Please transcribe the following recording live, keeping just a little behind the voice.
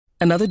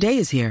Another day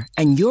is here,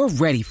 and you're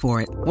ready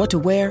for it. What to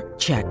wear?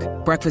 Check.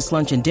 Breakfast,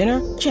 lunch, and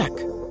dinner? Check.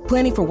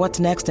 Planning for what's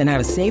next and how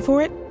to save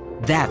for it?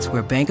 That's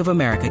where Bank of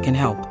America can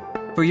help.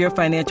 For your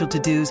financial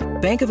to-dos,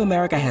 Bank of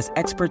America has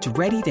experts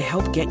ready to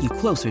help get you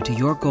closer to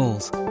your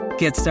goals.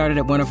 Get started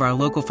at one of our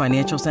local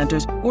financial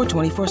centers or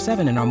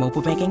 24/7 in our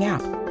mobile banking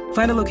app.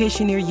 Find a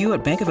location near you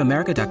at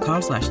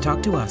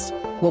bankofamerica.com/talktous.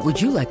 What would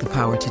you like the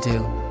power to do?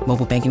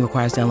 Mobile banking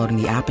requires downloading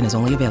the app and is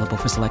only available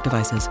for select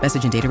devices.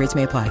 Message and data rates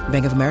may apply.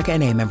 Bank of America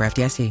N.A., member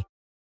FDIC.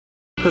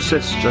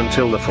 Persists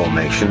until the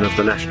formation of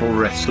the National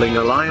Wrestling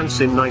Alliance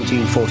in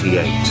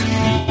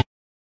 1948.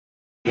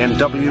 The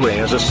NWA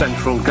as a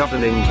central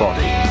governing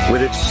body,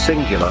 with its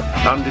singular,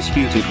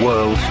 undisputed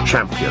world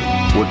champion,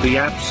 would be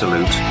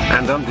absolute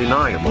and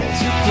undeniable.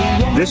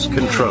 This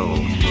control,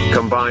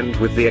 combined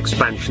with the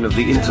expansion of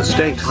the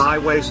interstate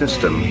highway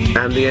system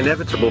and the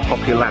inevitable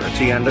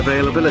popularity and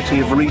availability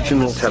of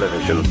regional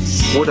television,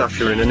 would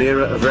usher in an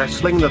era of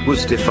wrestling that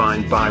was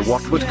defined by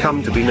what would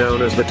come to be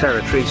known as the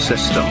territory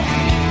system.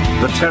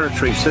 The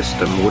territory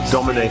system would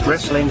dominate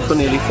wrestling for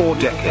nearly 4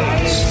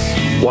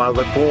 decades, while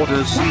the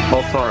borders,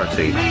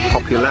 authority,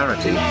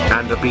 popularity,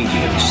 and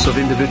obedience of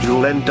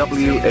individual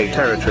NWA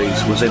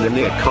territories was in a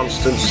near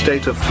constant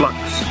state of flux.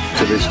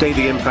 To this day,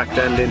 the impact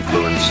and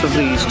influence of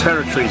these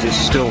territories is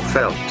still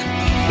felt.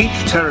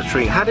 Each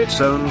territory had its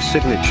own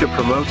signature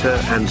promoter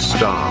and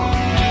star.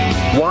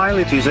 While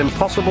it is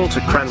impossible to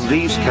cram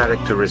these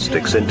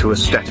characteristics into a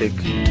static,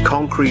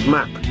 concrete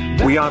map,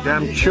 we are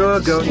damn sure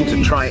going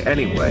to try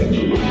anyway.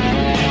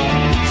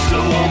 So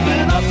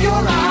open up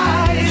your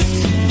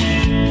eyes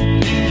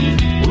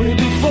way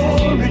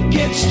before it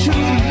gets too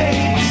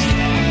late.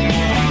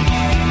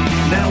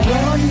 Now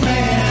one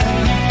man,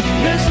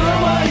 there's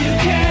all you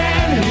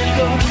can. Here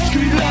go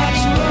street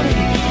lights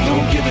running,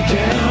 don't give a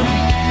damn.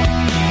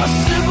 A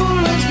simple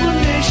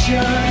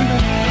explanation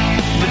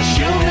that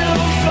you'll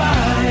never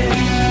find.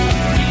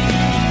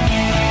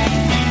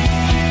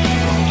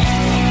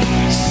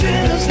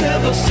 Sinners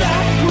never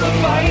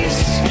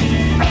sacrifice.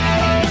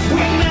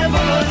 We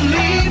never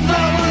leave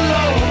them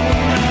alone.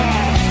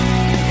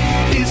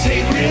 Is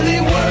hate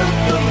really worth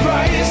the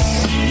price?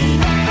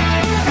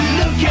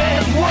 Look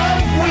at what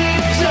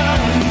we've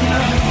done.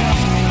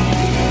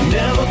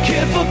 Never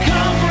cared for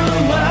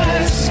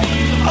compromise.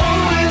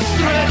 Always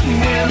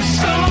threatening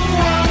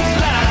someone's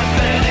life,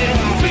 and it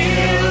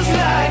feels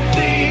like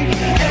the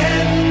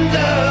end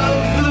of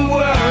the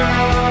world.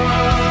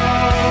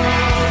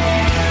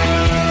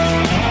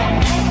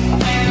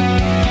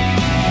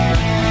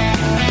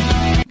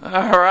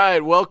 All right,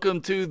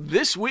 welcome to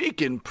This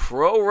Week in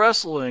Pro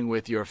Wrestling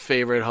with your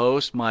favorite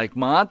host, Mike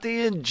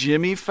Monty and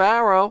Jimmy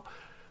Farrow.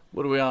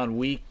 What are we on,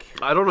 week?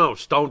 I don't know.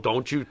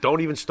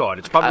 Don't even start.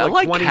 It's probably I like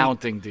like 20.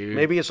 counting, dude.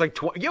 Maybe it's like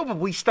 20. Yeah, but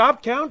we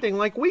stopped counting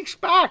like weeks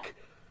back.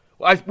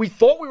 We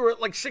thought we were at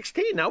like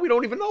 16. Now we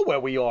don't even know where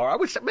we are. I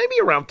would say maybe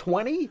around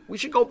 20. We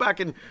should go back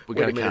and We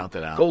gotta count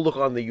it out. Go look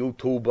on the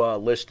YouTube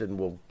list, and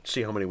we'll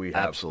see how many we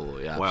have.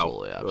 Absolutely.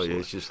 Wow.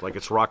 It's just like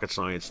it's rocket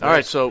science. All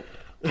right, so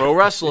pro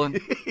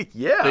wrestling.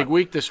 Yeah. Big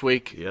week this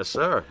week. Yes,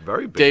 sir.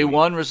 Very big. Day week.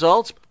 1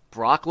 results.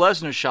 Brock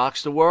Lesnar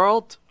shocks the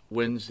world,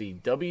 wins the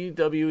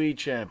WWE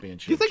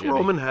Championship. Do you think Jimmy.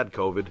 Roman had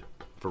COVID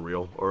for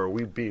real, or are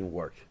we being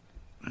worked?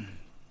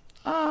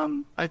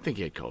 I think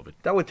he had COVID.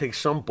 That would take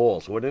some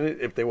balls, wouldn't it?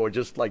 If they were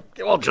just like,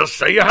 well, just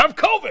say you have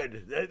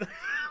COVID.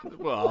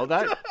 Well,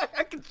 that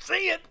I can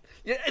see it.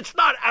 Yeah, it's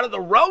not out of the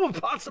realm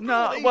of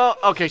possibility. no. Well,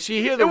 okay. So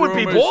you hear the It would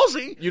rumors. be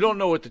ballsy. You don't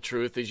know what the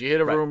truth is. You hear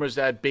the Right. rumors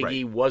that Big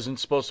E wasn't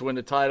supposed to win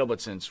the title, but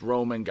since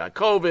Roman got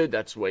COVID,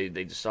 that's the way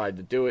they decided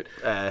to do it.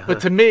 But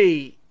to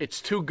me, it's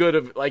too good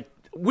of like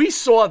we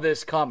saw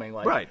this coming.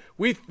 Like Right.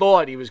 we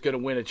thought he was going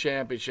to win a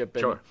championship.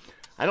 And Sure.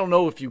 I don't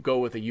know if you go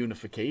with a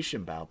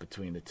unification bout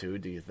between the two.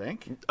 Do you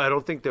think? I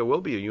don't think there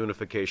will be a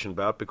unification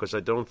bout because I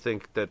don't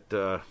think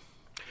that.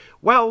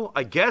 Well,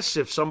 I guess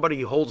if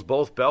somebody holds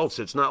both belts,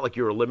 it's not like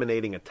you're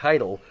eliminating a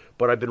title.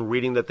 But I've been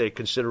reading that they're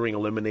considering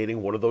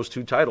eliminating one of those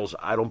two titles.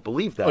 I don't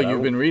believe that. Oh,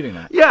 you've been reading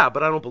that? Yeah,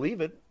 but I don't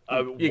believe it. You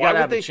why got to would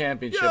have they- a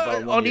championship Yeah,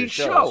 on one of your each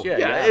shows. show. Yeah,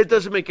 Yeah, you it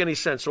doesn't make any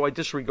sense. So I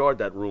disregard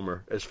that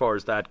rumor as far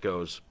as that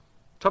goes.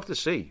 Tough to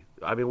see.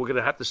 I mean, we're going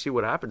to have to see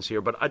what happens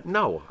here. But I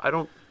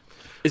don't.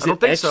 Is I don't it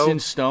think etched so. in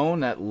stone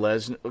that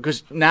Lesnar?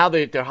 Because now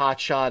they're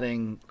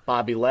hot-shotting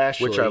Bobby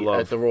Lashley Which I love.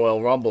 at the Royal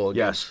Rumble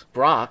against Yes.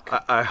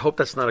 Brock. I hope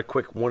that's not a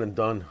quick one and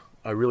done.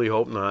 I really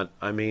hope not.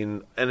 I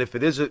mean, and if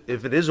it is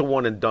a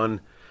one and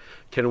done,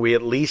 can we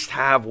at least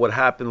have what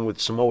happened with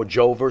Samoa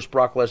Joe versus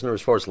Brock Lesnar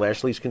as far as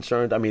Lashley's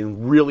concerned? I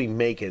mean, really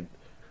make it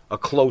a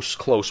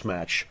close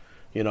match.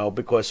 You know,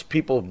 because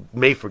people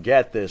may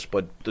forget this,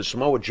 but the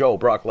Samoa Joe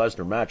Brock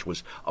Lesnar match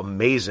was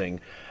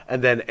amazing.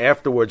 And then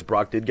afterwards,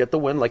 Brock did get the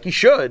win, like he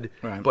should.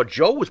 Right. But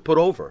Joe was put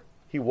over.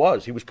 He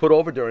was put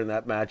over during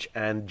that match.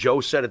 And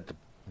Joe said it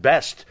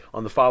best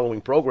on the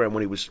following program when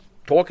he was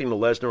talking to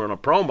Lesnar on a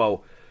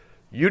promo.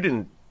 You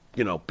didn't,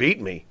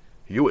 beat me.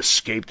 You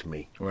escaped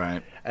me.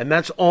 Right. And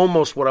that's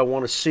almost what I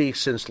want to see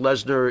since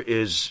Lesnar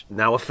is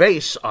now a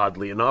face,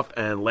 oddly enough,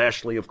 and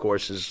Lashley, of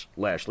course, is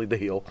Lashley, the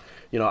heel.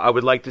 I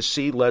would like to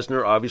see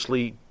Lesnar,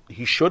 obviously,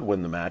 he should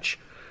win the match,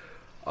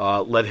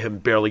 let him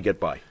barely get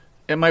by.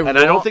 Am I and wrong?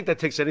 I don't think that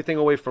takes anything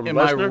away from Am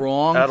Lesnar I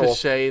wrong at to all.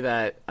 say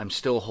that I'm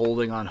still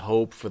holding on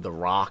hope for The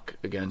Rock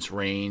against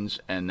Reigns,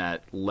 and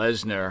that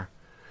Lesnar,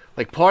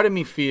 like, part of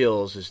me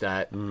feels is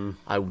that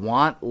I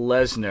want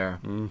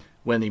Lesnar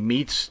when he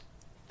meets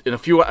in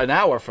an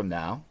hour from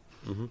now,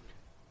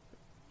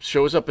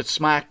 shows up at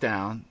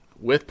SmackDown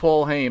with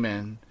Paul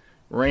Heyman,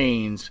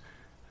 Reigns.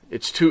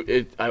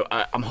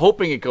 I'm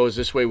hoping it goes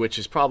this way, which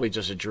is probably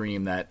just a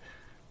dream, that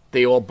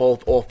they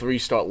all three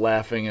start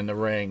laughing in the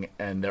ring,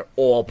 and they're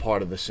all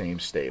part of the same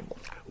stable.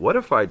 What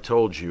if I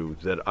told you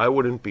that I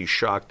wouldn't be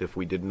shocked if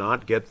we did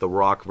not get The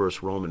Rock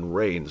versus Roman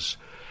Reigns,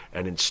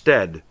 and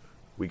instead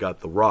we got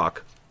The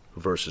Rock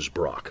versus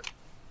Brock?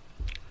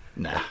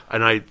 Nah.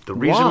 And the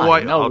reason Why? why,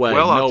 No way,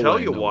 I'll no tell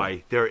way, you no why.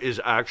 way. There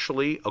is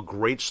actually a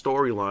great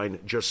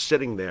storyline just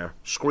sitting there,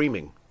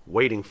 screaming,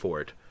 waiting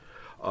for it.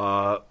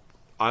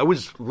 I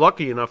was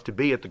lucky enough to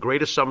be at the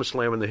greatest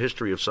SummerSlam in the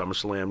history of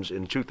SummerSlams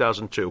in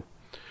 2002,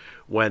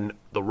 when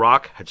The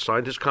Rock had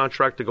signed his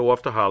contract to go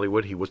off to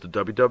Hollywood. He was the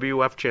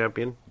WWF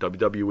champion,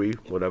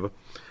 WWE, whatever,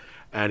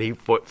 and he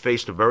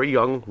faced a very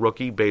young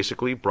rookie,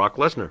 basically, Brock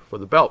Lesnar, for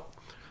the belt.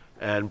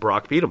 And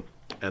Brock beat him,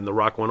 and The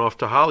Rock went off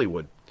to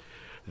Hollywood.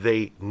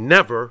 They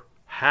never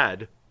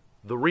had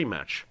the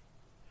rematch.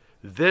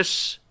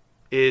 This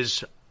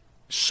is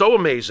so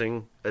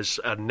amazing as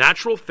a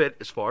natural fit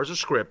as far as a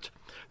script.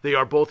 They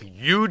are both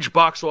huge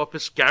box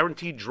office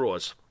guaranteed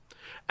draws,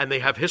 and they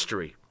have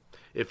history.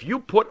 If you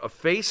put a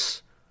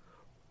face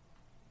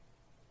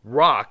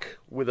Rock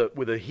with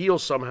a heel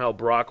somehow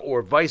Brock,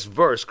 or vice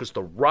versa, because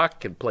The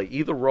Rock can play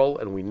either role,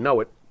 and we know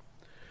it,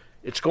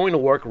 it's going to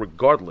work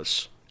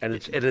regardless. And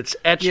it's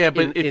etched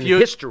in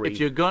history. If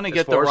you're going to as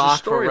get The far as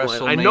Rock for storyline.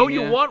 WrestleMania, I know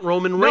you want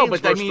Roman Reigns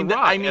versus The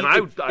Rock, and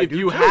I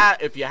do too.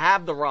 If you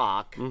have The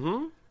Rock,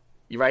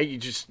 right?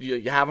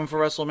 You have him for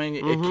WrestleMania.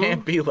 It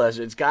can't be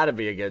Lesnar. It's got to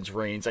be against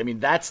Reigns. I mean,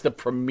 that's the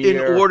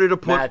premier. In order to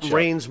put matchup.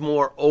 Reigns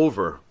more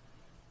over.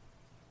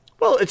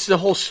 Well, it's the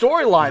whole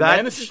storyline,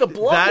 man. This is the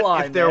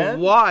bloodline, if they're man.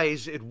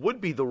 wise, it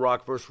would be The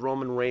Rock versus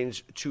Roman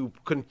Reigns to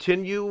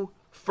continue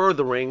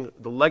furthering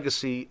the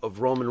legacy of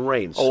Roman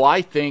Reigns. Oh,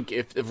 I think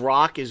if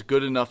Rock is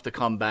good enough to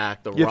come back,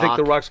 You think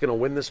The Rock's going to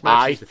win this match?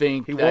 I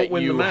think he that won't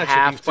win you the match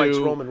have if he fights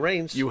to, Roman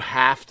Reigns. You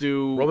have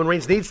to. Roman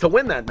Reigns needs to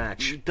win that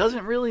match. Does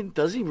he really need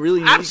to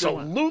win?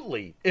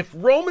 Absolutely. If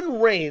Roman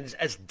Reigns,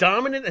 as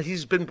dominant as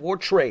he's been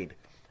portrayed,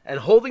 and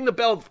holding the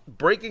belt,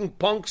 breaking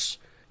Punk's,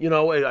 I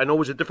know it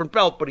was a different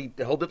belt, but he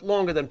held it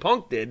longer than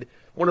Punk did,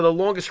 one of the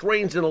longest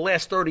reigns in the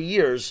last 30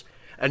 years,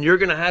 and you're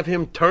going to have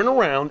him turn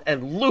around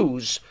and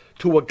lose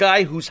to a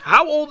guy who's,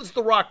 how old is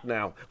The Rock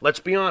now? Let's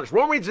be honest.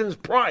 Roman Reigns in his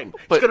prime.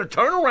 He's going to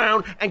turn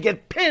around and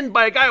get pinned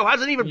by a guy who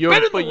hasn't even been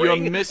in the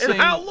ring in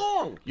how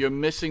long? You're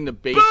missing the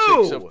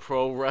basics of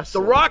pro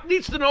wrestling. The Rock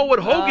needs to know what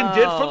Hogan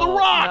did for The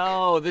Rock.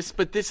 No, this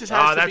has to be.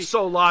 That's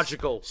so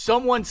logical.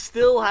 Someone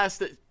still has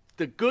to.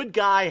 The good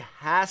guy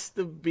has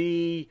to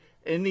be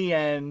in the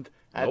end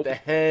at the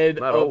head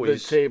of the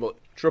table.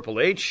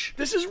 Triple H.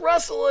 This is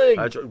wrestling.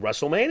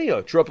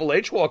 WrestleMania. Triple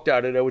H walked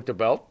out of there with the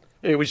belt.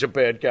 He was a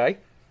bad guy.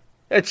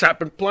 It's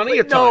happened plenty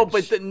of times. No,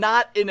 but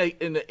not in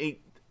the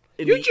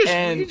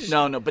end.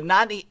 No, but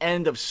not in the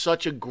end of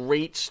such a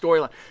great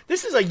storyline.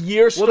 This is a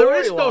year storyline. Well,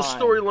 there is no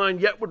storyline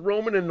yet with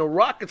Roman and The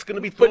Rock. It's going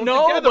to be thrown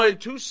together in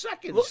 2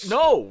 seconds.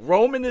 No,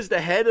 Roman is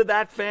the head of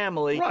that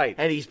family, right?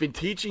 And he's been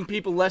teaching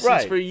people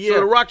lessons for years.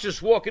 So The Rock's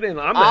just walking in.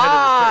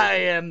 I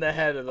am the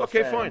head of the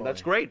family. Okay, fine.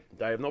 That's great.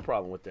 I have no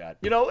problem with that.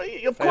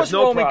 Of course,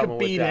 Roman could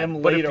beat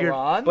him later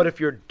on. But if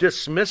you're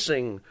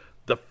dismissing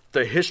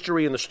the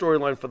history and the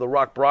storyline for the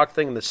Rock-Brock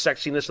thing and the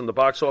sexiness in the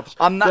box office,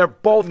 they're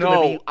both going to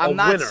be a winner. I'm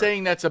not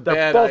saying that's a bad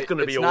idea. They're both going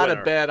to be a winner. It's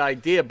not a bad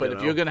idea, but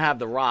if you're going to have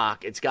The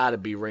Rock, it's got to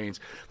be Reigns.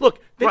 Look,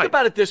 think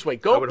about it this way.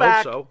 Go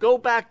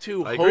back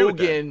to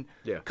Hogan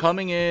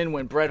coming in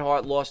when Bret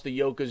Hart lost to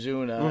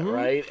Yokozuna,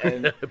 right?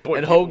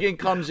 And Hogan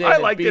comes in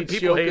and beats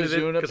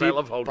Yokozuna. Because I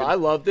love Hogan. I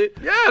loved it.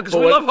 Yeah, because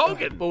we love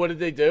Hogan. But what did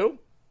they do?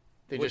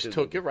 They just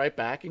took it right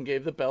back and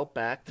gave the belt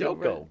back to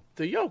Yoko.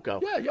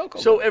 Yeah, Yoko.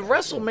 So at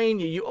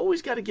WrestleMania, you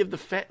always got to give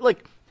the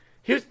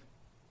here's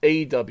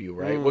AEW,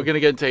 right? We're going to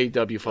get into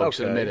AEW,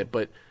 folks, in a minute,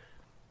 but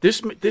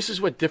this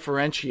is what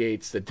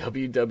differentiates the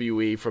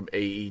WWE from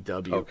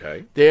AEW.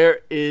 Okay.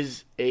 There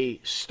is a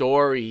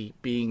story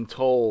being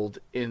told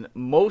in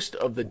most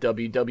of the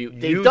WWE.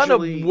 They've done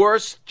a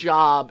worse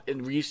job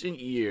in recent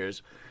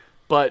years,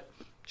 but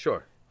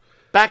sure.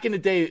 Back in the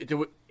day,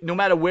 no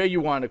matter where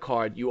you were on a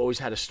card, you always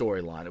had a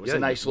storyline. It was a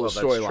nice little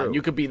storyline.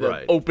 You could be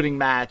the opening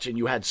match, and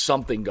you had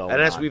something going on.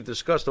 And as we've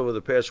discussed over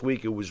the past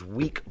week, it was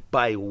week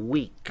by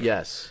week.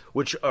 Yes.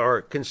 Which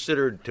are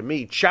considered, to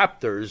me,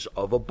 chapters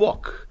of a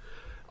book.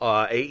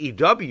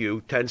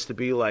 AEW tends to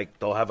be like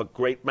they'll have a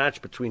great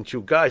match between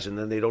two guys, and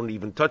then they don't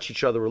even touch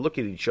each other or look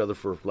at each other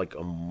for like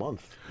a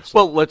month.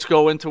 Well, let's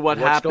go into what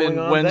happened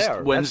Wednesday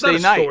night.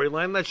 That's not a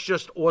storyline. That's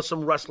just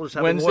awesome wrestlers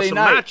having awesome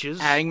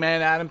matches.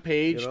 Hangman Adam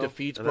Page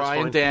defeats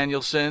Bryan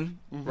Danielson,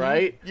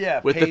 right?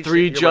 Yeah. With the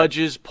three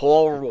judges,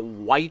 Paul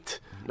White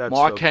That's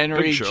Mark a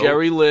Henry, big show.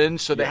 Jerry Lynn.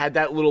 So they had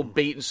that little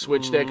bait and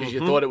switch there because you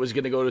thought it was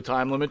going to go to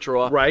time limit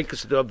draw. Right,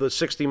 because of the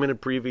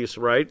 60-minute previous,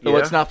 right? So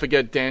let's not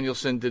forget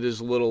Danielson did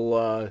his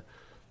little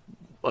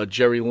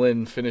Jerry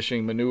Lynn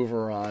finishing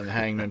maneuver on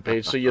Hangman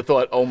Page. So you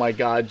thought, oh my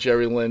God,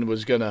 Jerry Lynn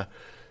was gonna,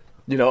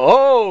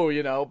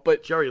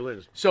 but Jerry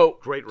Lynn. So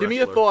Great give me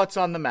your wrestler. thoughts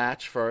on the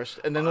match first,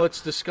 and then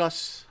let's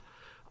discuss.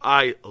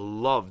 I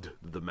loved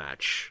the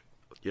match.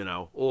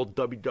 All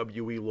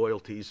WWE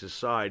loyalties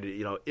aside,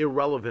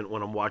 irrelevant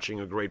when I'm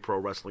watching a great pro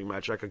wrestling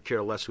match. I could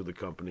care less who the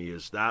company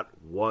is. That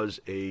was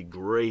a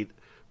great,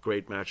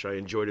 great match. I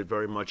enjoyed it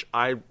very much.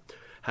 I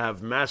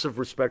have massive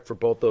respect for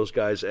both those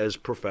guys as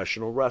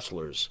professional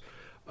wrestlers.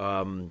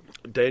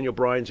 Daniel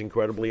Bryan's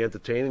incredibly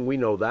entertaining. We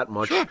know that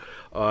much. Sure.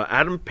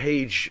 Adam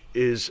Page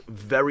is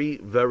very,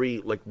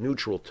 very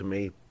neutral to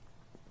me,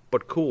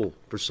 but cool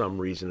for some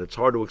reason. It's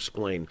hard to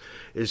explain.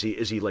 Is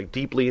he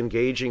deeply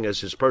engaging as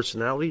his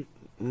personality?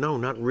 No,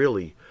 not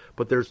really.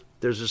 But there's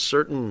a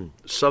certain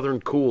southern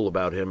cool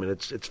about him, and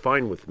it's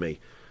fine with me.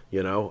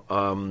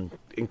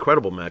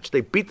 Incredible match.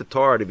 They beat the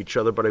tar out of each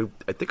other, but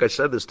I think I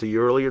said this to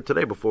you earlier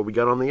today before we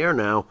got on the air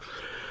now.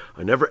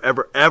 I never,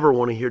 ever, ever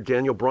want to hear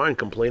Daniel Bryan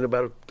complain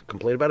about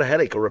a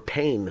headache or a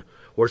pain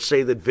or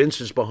say that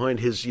Vince is behind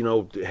his,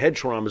 head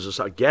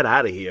traumas. Get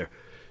out of here.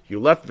 You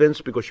left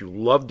Vince because you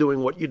love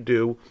doing what you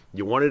do.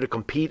 You wanted to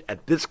compete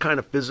at this kind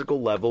of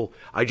physical level.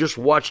 I just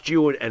watched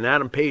you and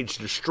Adam Page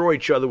destroy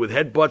each other with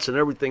headbutts and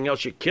everything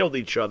else. You killed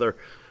each other.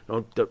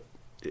 The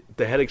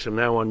headaches are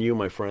now on you,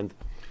 my friend.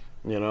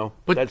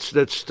 But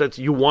that's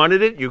you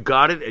wanted it, you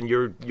got it, and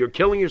you're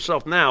killing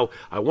yourself now.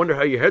 I wonder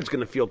how your head's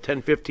going to feel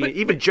 10, 15.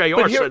 Even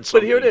JR said something.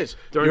 But here it is.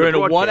 You're in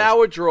a 1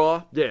 hour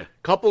draw. Yeah.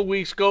 Couple of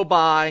weeks go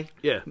by.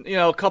 Yeah.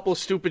 A couple of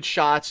stupid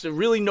shots. There's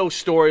really no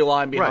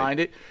storyline behind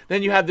it.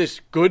 Then you have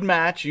this good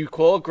match. You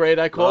call it great.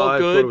 I call it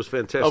good. I thought it was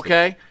fantastic.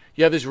 Okay.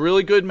 You have this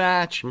really good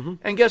match. Mm-hmm.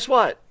 And guess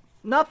what?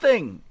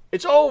 Nothing.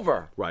 It's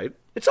over. Right.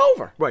 It's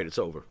over. Right. It's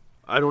over.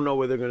 I don't know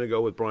where they're going to go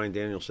with Bryan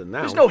Danielson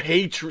now. There's no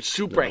hatred,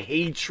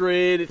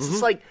 hatred. It's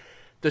just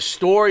the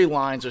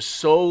storylines are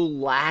so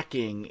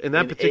lacking. In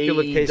that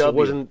particular case, it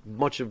wasn't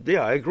much of.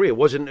 Yeah, I agree. It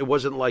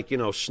wasn't like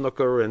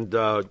Snooker and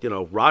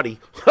Roddy.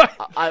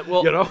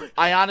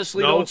 I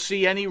honestly don't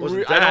see any.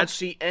 I don't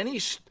see any.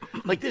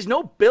 There's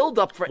no build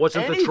up for.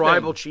 Wasn't anything. The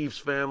Tribal Chiefs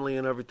family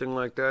and everything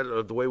like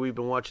that? The way we've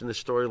been watching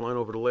this storyline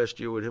over the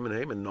last year with him and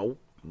Heyman.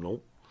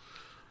 No.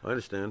 I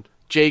understand.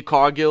 Jade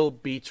Cargill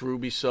beats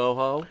Ruby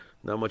Soho.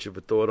 Not much of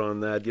a thought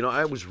on that.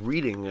 I was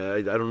reading,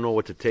 I don't know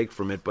what to take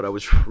from it, but I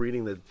was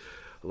reading that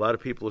a lot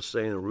of people are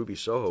saying that Ruby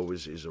Soho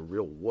is a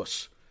real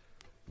wuss.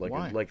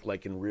 Why?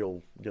 Like in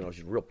real,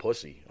 she's a real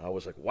pussy. I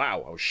was like,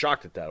 wow, I was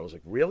shocked at that. I was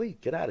like, really?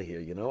 Get out of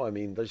here,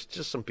 there's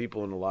just some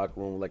people in the locker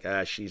room like,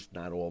 she's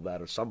not all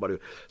that. Or somebody,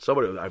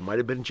 I might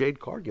have been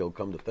Jade Cargill,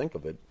 come to think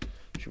of it.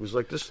 She was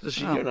like,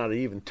 you're not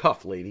even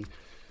tough, lady.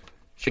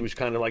 She was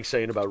kind of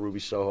saying about Ruby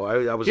Soho.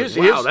 I was like,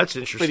 wow, that's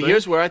interesting. But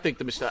here's where I think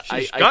the mistake.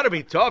 She's got to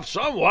be tough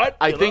somewhat.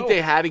 I think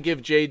they had to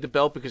give Jade the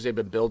belt because they've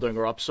been building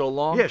her up so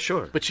long. Yeah,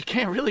 sure. But she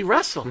can't really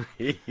wrestle.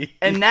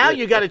 And now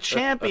you got a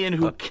champion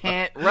who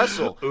can't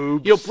wrestle.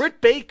 Oops.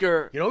 Britt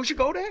Baker. Who should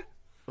go there?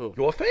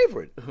 Your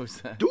favorite.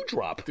 Who's that?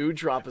 Doudrop.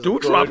 Doudrop is a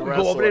good will wrestler.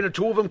 go over there. The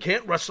two of them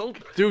can't wrestle.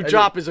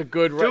 Doudrop is a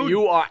good wrestler.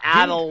 You are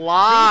out of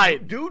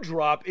line.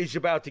 Doudrop is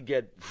about to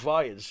get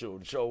fired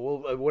soon.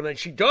 So when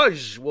she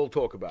does, we'll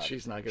talk about it.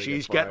 She's not going to get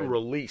She's fired. getting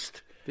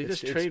released. They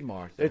just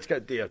trademarked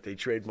it. They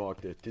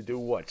trademarked it. To do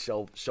what?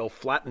 Sell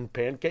flattened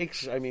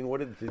pancakes? I mean, what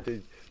did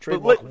they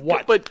trademark?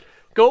 What? But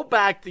go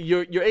back to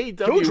your AEW.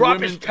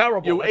 Doudrop is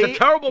terrible. It's a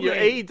terrible your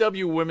name.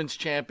 AEW Women's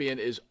Champion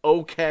is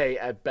okay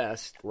at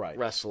best. Right.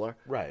 Wrestler.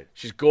 Right.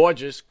 She's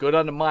gorgeous, good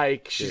on the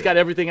mic. She's got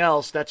everything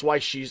else. That's why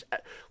she's.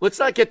 Let's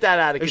not get that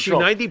out of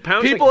control. Is she 90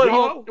 pounds? People like at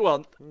Rio? home.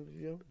 Well,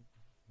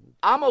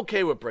 I'm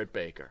okay with Britt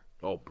Baker.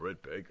 Oh,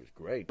 Britt Baker's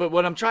great. But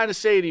what I'm trying to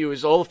say to you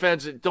is, all the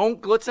fans,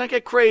 let's not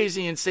get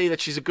crazy and say that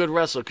she's a good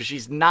wrestler because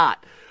she's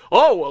not.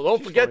 Oh, well,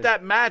 don't forget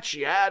that match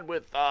she had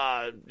with,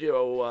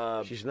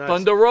 she's not,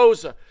 Thunder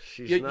Rosa.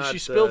 She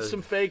spilled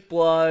some fake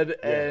blood,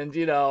 and,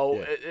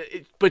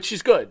 but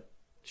she's good.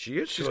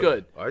 She's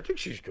good. I think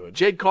she's good.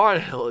 Jade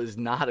Cargill is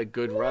not a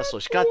good wrestler.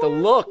 She's got the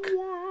look,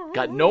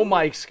 got no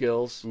mic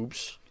skills.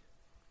 Oops.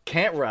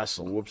 Can't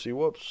wrestle. Whoopsie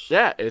whoops.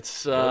 Yeah,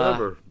 it's...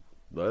 Whatever.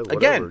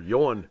 Again.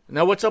 Yawn.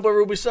 Now, what's up with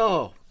Ruby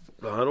Soho?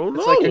 I don't know.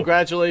 It's like,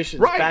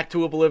 congratulations, back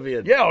to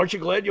oblivion. Yeah, aren't you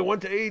glad you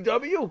went to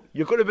AEW?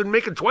 You could have been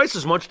making twice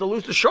as much to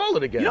lose to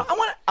Charlotte again.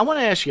 I want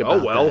to ask you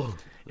about that.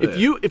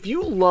 If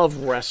you love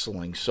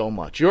wrestling so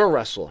much, you're a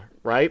wrestler,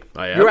 right?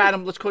 I am. You're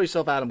Adam. Let's call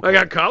yourself Adam Cole. I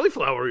got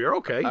cauliflower. You're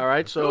okay. All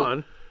right, so Go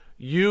on.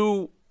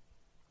 You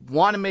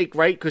want to make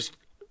right because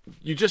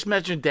you just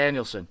mentioned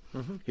Danielson.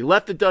 Mm-hmm. He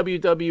left the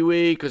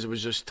WWE because it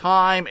was just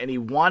time, and he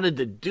wanted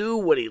to do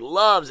what he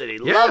loves, and he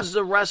loves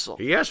to wrestle.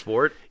 He asked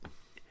for it.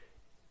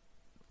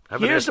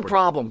 Here's the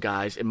problem,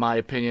 guys, in my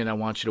opinion. I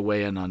want you to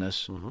weigh in on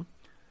this. Mm-hmm.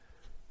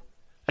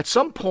 At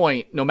some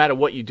point, no matter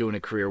what you do in a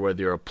career,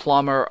 whether you're a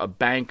plumber, a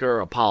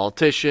banker, a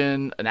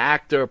politician, an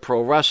actor, a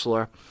pro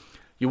wrestler,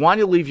 You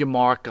want to leave your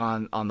mark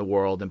on the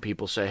world, and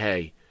people say,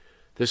 "Hey,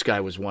 this guy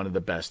was one of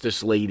the best.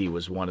 This lady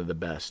was one of the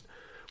best."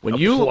 When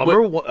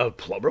A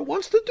plumber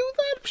wants to do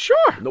that?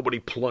 Sure. Nobody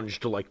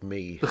plunged like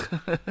me.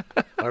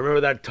 I remember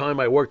that time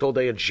I worked all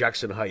day in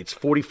Jackson Heights,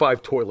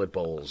 45 toilet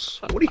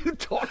bowls. What are you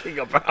talking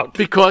about?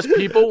 Because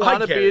people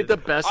want to be the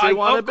best they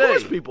want to be. Of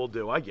course people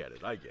do. I get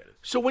it.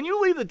 So when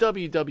you leave the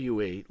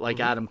WWE, like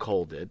Adam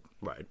Cole did,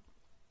 Right.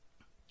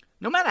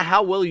 no matter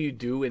how well you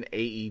do in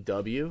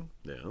AEW,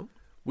 Yeah.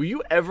 will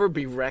you ever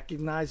be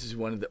recognized as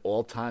one of the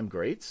all-time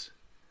greats?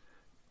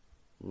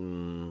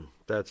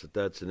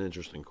 That's an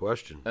interesting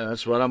question.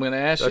 That's what I'm going to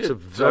ask That's you. a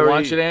very- I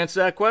want you to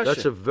answer that question.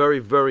 That's a very,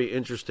 very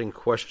interesting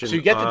question. So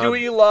you get to do what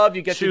you love.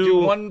 You get to do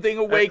one thing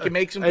a week and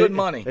make some good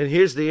money. And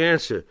here's the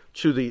answer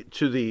to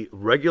the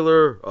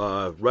regular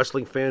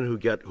wrestling fan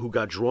who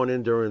got drawn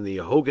in during the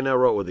Hogan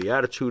era or the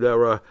Attitude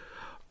Era.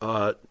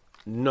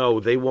 No,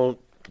 they won't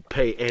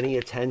pay any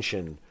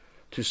attention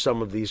to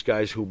some of these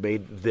guys who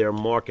made their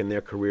mark in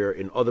their career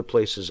in other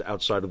places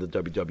outside of the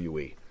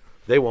WWE.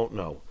 They won't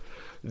know.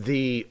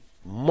 The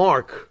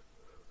mark,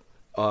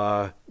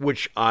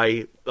 which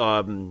I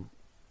don't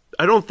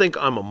think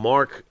I'm a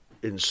mark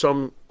in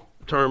some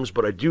terms,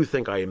 but I do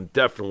think I am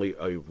definitely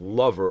a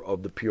lover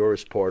of the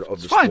purest part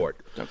of the sport.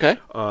 Okay.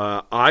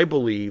 I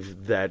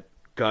believe that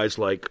guys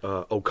like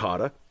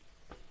Okada,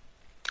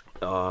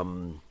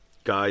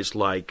 guys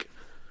like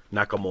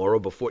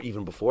Nakamura,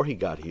 even before he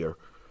got here,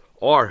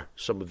 are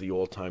some of the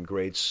all-time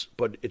greats,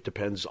 but it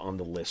depends on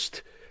the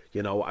list.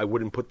 You know, I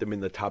wouldn't put them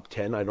in the top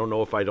 10. I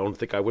don't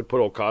think I would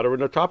put Okada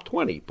in the top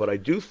 20, but I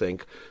do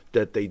think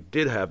that they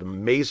did have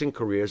amazing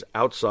careers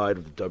outside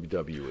of the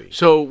WWE.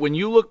 So when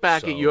you look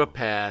back at your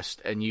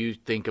past and you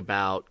think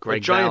about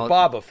Greg Giant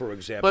Baba, for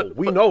example,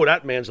 we know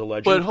that man's a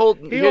legend. But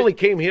he only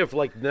came here for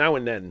like now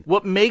and then.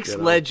 What makes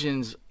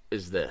legends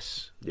is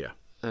this. Yeah.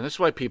 And that's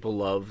why people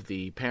love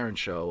the parent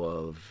show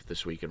of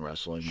This Week in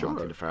Wrestling,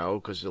 Monte DeFaro,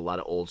 because a lot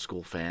of old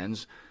school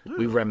fans,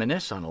 we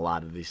reminisce on a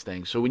lot of these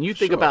things. So when you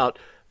think about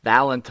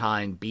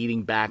Valentine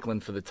beating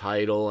Backlund for the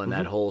title and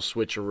that whole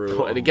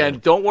switcheroo. And again,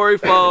 don't worry,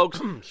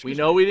 folks. We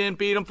know we didn't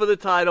beat him for the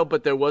title,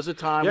 but there was a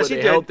time where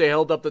they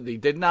held up that he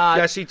did not.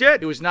 Yes, he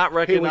did. He was not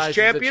recognized He was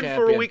champion, as a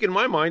for a week in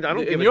my mind. I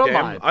don't give a damn.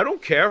 Mind. I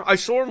don't care. I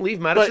saw him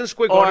leave Madison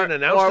Square Garden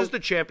and announced as the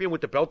champion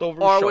with the belt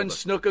over his shoulder. Or when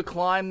Snuka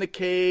climbed the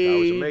cage. That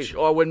was amazing.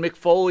 Or when Mick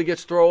Foley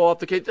gets thrown off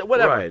the cage.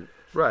 Whatever.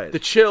 Right. The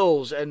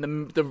chills and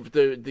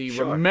the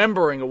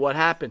remembering of what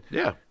happened.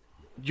 Yeah.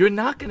 You're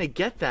not going to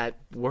get that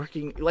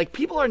working. Like,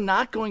 people are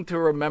not going to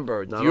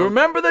remember. Do you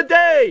remember the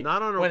day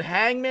when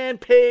Hangman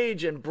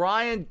Page and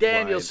Bryan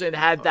Danielson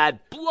had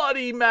that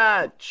bloody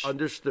match?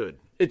 Understood.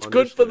 It's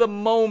good for the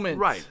moment.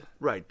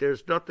 Right.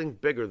 There's nothing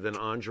bigger than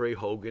Andre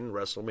Hogan,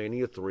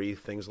 WrestleMania 3,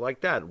 things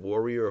like that.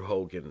 Warrior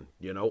Hogan,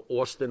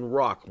 Austin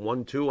Rock,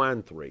 1, 2,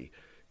 and 3.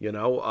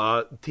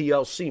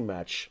 TLC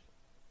match,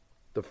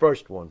 the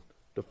first one,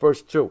 the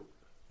first two.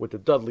 With the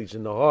Dudleys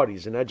and the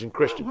Hardys and Edge and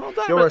Christian.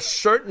 There are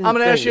certain I'm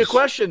going to ask you a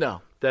question,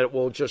 though. That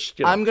will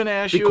just, I'm going to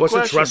ask you a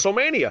question. Because it's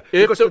WrestleMania.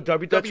 Because the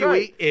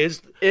WWE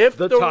is if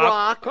the top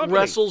Rock company.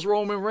 wrestles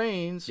Roman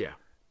Reigns,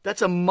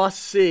 that's a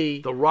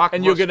must-see. The Rock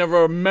and you're going to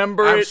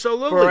remember it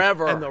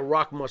forever. And The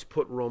Rock must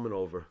put Roman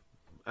over.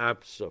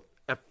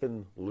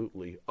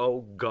 Absolutely.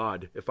 Oh,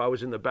 God. If I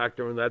was in the back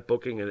during that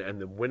booking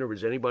and the winner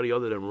is anybody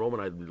other than Roman,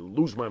 I'd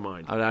lose my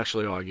mind. I'd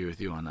actually argue with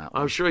you on that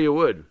one. I'm sure you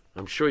would,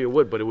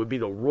 but it would be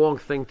the wrong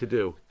thing to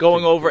do.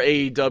 Going over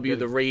AEW,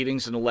 the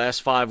ratings in the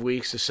last 5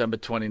 weeks, December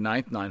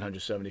 29th,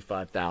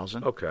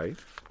 975,000. Okay.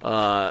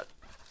 On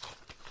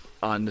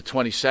the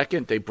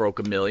 22nd, they broke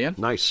 1 million.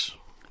 Nice.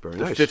 Very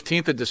nice. The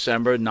 15th of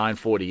December,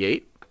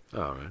 948.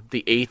 All right.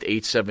 The 8th,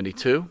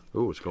 872.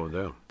 Ooh, it's going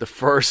down. The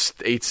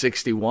 1st,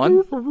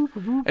 861.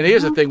 And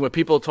here's the thing, when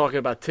people are talking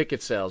about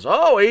ticket sales.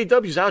 Oh,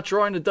 AEW's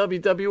outdrawing the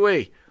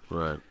WWE.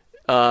 Right.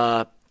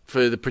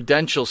 For the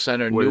Prudential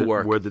Center in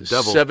Newark, where the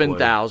Devils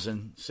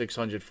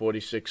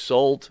 7,646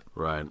 sold.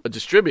 Right.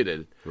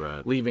 Distributed.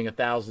 Right. Leaving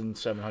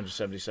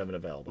 1,777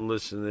 available.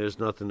 Listen, there's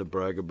nothing to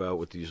brag about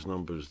with these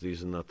numbers.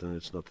 These are nothing.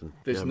 It's nothing.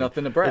 There's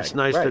nothing to brag. It's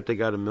nice that they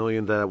got 1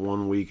 million that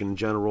 1 week. In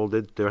general,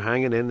 they're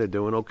hanging in. They're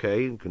doing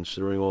okay,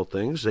 considering all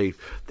things. They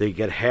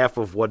get half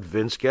of what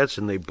Vince gets,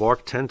 and they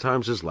bark 10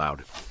 times as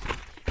loud.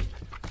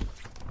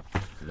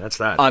 And that's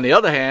that. On the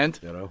other hand,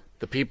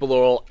 the people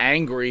are all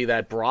angry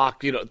that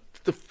Brock,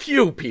 the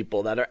few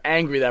people that are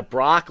angry that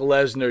Brock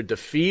Lesnar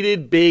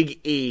defeated Big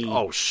E.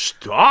 Oh,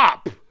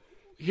 stop!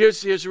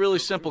 Here's really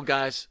simple,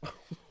 guys.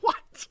 What?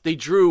 They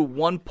drew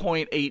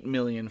 1.8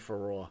 million for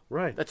Raw.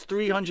 Right. That's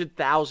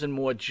 300,000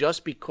 more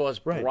just because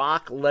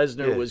Brock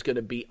Lesnar was going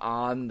to be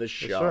on the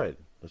show.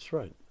 That's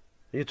right.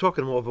 You're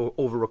talking over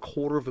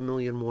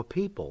 250,000 more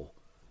people.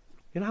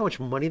 You know how much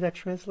money that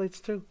translates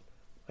to?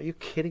 Are you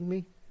kidding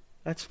me?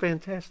 That's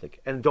fantastic.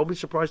 And don't be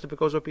surprised if it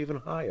goes up even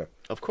higher.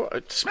 Of course.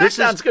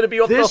 SmackDown's going to be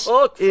off the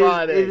hook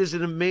Friday. It is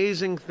an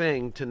amazing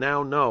thing to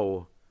now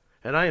know,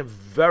 and I am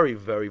very,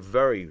 very,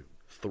 very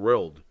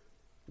thrilled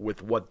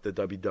with what the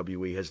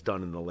WWE has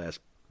done in the last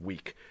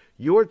week.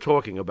 You're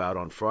talking about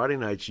on Friday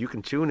nights, you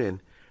can tune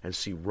in, and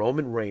see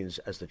Roman Reigns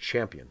as the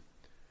champion.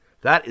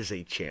 That is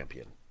a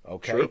champion.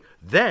 Okay? True.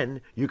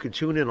 Then you can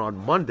tune in on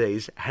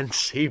Mondays and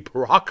see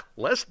Brock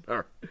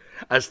Lesnar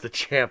as the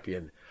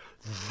champion.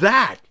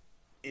 That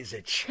is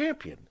a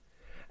champion.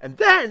 And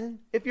then,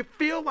 if you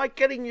feel like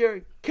getting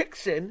your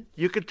kicks in,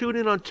 you can tune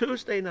in on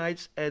Tuesday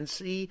nights and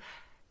see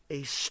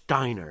a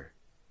Steiner.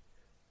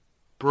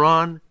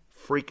 Braun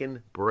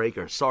freaking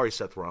Breaker. Sorry,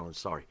 Seth Rollins,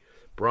 sorry.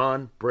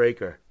 Braun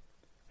Breaker,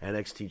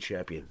 NXT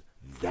champion.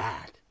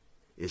 That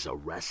is a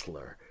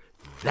wrestler.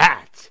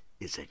 That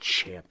is a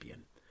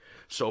champion.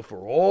 So for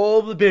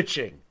all the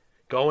bitching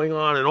going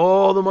on and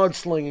all the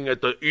mudslinging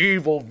at the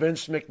evil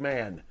Vince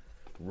McMahon,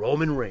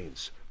 Roman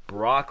Reigns,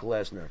 Brock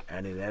Lesnar,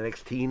 and in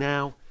NXT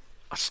now,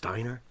 a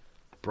Steiner,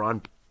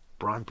 Braun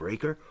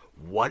Breaker.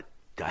 What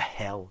the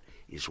hell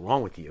is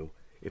wrong with you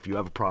if you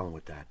have a problem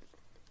with that?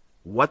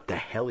 What the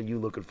hell are you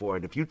looking for?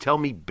 And if you tell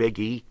me Big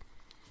E,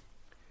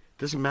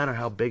 doesn't matter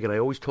how big, and I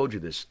always told you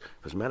this,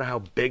 doesn't matter how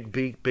big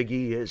Big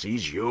E is,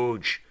 he's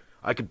huge.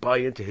 I could buy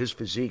into his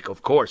physique,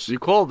 of course. You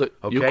called it.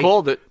 Okay? You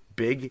called it.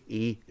 Big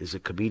E is a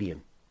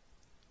comedian.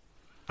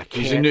 I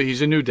can't.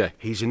 He's a New Day.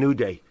 He's a New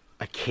Day.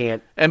 I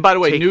can't. And by the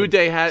way, take New him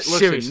Day has. Listen,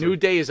 seriously. New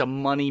Day is a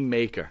money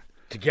maker.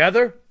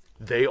 Together,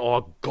 they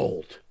are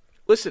gold.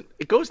 Listen,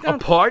 it goes down.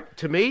 Apart,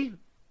 to me,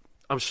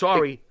 I'm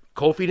sorry,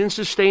 Kofi didn't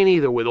sustain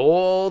either with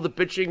all the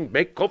bitching,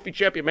 make Kofi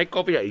champion, make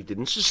Kofi. He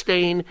didn't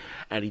sustain,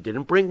 and he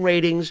didn't bring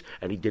ratings,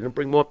 and he didn't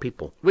bring more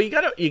people. Well, you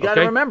gotta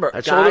Okay? remember.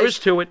 That's all there is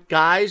to it.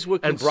 Guys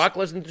would And Brock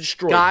Lesnar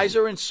destroyed Guys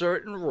him. are in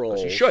certain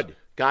roles. He should.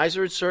 Guys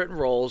are in certain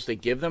roles. They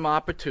give them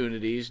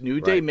opportunities.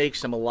 New Day Right.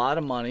 makes them a lot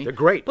of money. They're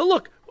great. But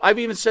look, I've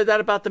even said that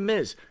about The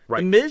Miz. Right.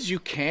 The Miz you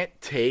can't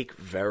take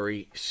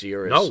very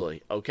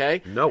seriously,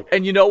 okay? No.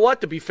 And you know what?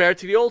 To be fair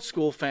to the old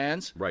school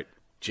fans, Right.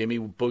 Jimmy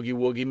Boogie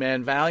Woogie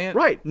Man Valiant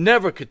Right.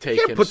 never could take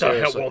You him can't put the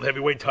seriously. world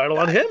heavyweight title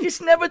on him.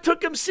 Just never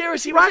took him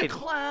serious. He was Right. a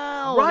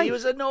clown. Right. He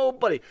was a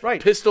nobody.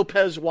 Right. Pistol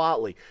Pez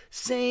Watley.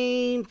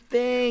 Same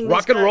thing.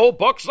 Rock This and guy- roll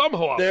Buck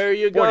Zumhoff. There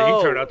you Boy, go. did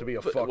he turn out to be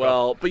a fuck up.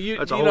 Well, but you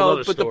That's a you whole know,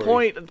 other but the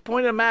story.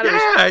 point of the matter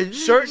Yeah,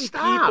 is certain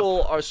stop.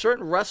 people or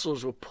certain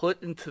wrestlers were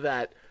put into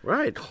that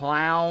Right.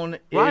 clown-ish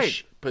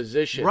Right.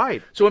 position.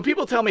 Right. So when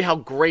people tell me how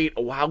great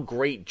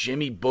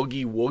Jimmy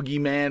Boogie Woogie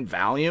Man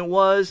Valiant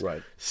was,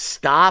 Right.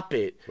 stop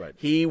it. Right.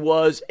 He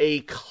was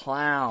a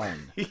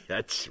clown.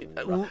 That's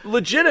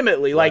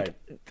Legitimately, like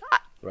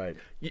right.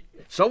 the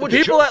Someone's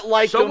people that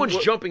liked him someone's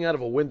were- jumping out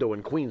of a window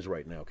in Queens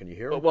right now. Can you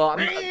hear him? Well,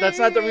 that's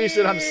not the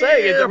reason I'm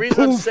saying it. The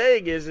reason I'm Poof.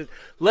 saying is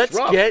let's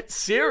rough. get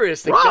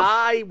serious. The Rough.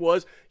 guy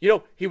was,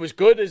 he was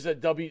good as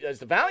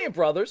the Valiant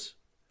Brothers,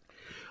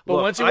 but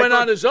Look, once he I went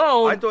thought- on his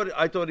own,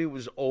 I thought he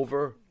was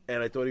over,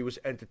 and I thought he was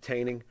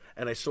entertaining,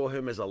 and I saw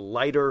him as a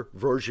lighter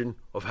version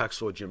of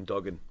Hacksaw Jim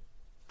Duggan.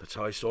 That's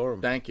how I saw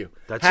him. thank you.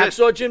 That's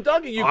Hacksaw it. Jim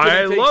Duggan, you I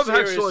couldn't take love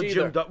serious Hacksaw either.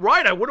 Jim Duggan.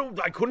 Right,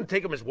 I couldn't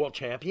take him as world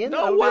champion.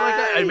 No I would be like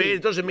that. I way. mean,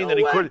 it doesn't mean No that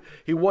he way. could.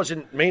 He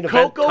wasn't main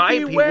event Coco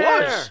type. Beware.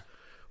 He was.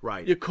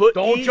 Right. You could-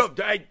 Don't he's- jump.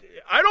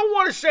 I don't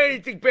want to say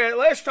anything bad.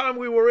 Last time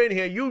we were in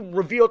here, you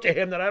revealed to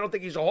him that I don't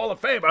think he's a Hall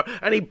of Famer,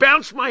 and he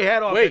bounced my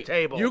head off Wait, the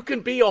table. you can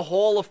be a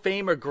Hall of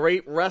Famer,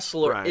 great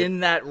wrestler Right.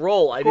 in that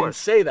role. I didn't course.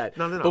 say that.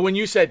 No. But when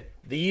you said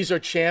these are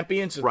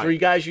champions, the Right. three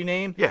guys you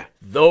named, Yeah.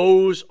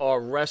 those are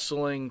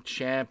wrestling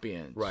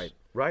champions. Right.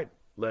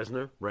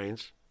 Lesnar,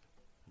 Reigns,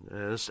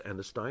 and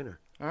the Steiner.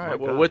 All right. My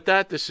Well, God. with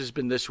that, this has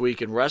been This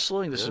Week in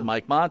Wrestling. This is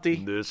Mike Monty.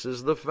 This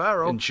is the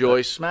Pharaoh.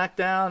 Enjoy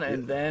SmackDown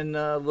and then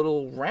a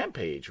little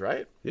Rampage,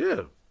 right?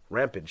 Yeah,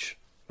 Rampage.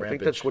 I think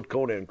Rampage. that's what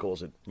Conan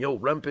calls it. Yo,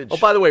 Rampage. Oh,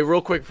 by the way,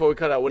 real quick before we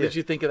cut out, what did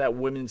you think of that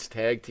women's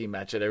tag team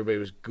match that everybody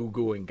was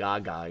goo-gooing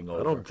gagaing over?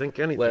 I don't think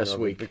anything last of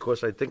week it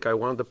because I think I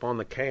wound up on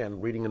the can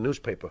reading a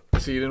newspaper.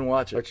 So you didn't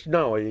watch it.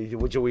 No, it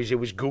was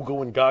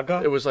Gugu and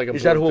Gaga. It was like a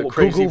is that who the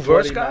crazy Gugu verse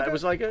bloody Gaga? match.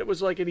 It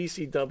was like an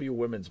ECW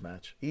women's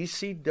match.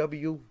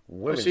 ECW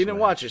women's. So you didn't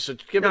match. watch it. So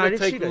give No, I it a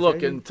didn't see take that. look I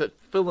didn't- and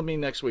fill me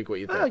next week what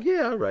you Oh, think.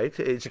 yeah, all right.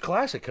 It's a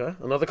classic, huh?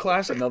 Another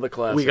classic? Another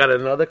classic. We got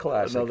another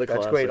classic. Another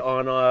That's classic. great.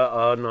 On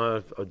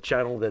a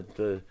channel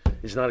that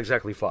is not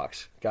exactly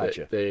Fox.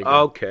 Gotcha. There you go.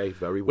 Okay,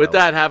 very well. With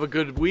that, have a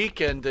good week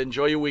and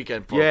enjoy your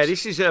weekend, folks. Yeah,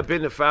 this has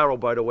been the Pharaoh,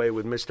 by the way,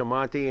 with Mr.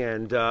 Monty.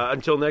 And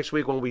until next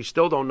week, when we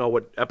still don't know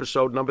what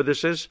episode number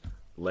this is,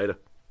 later.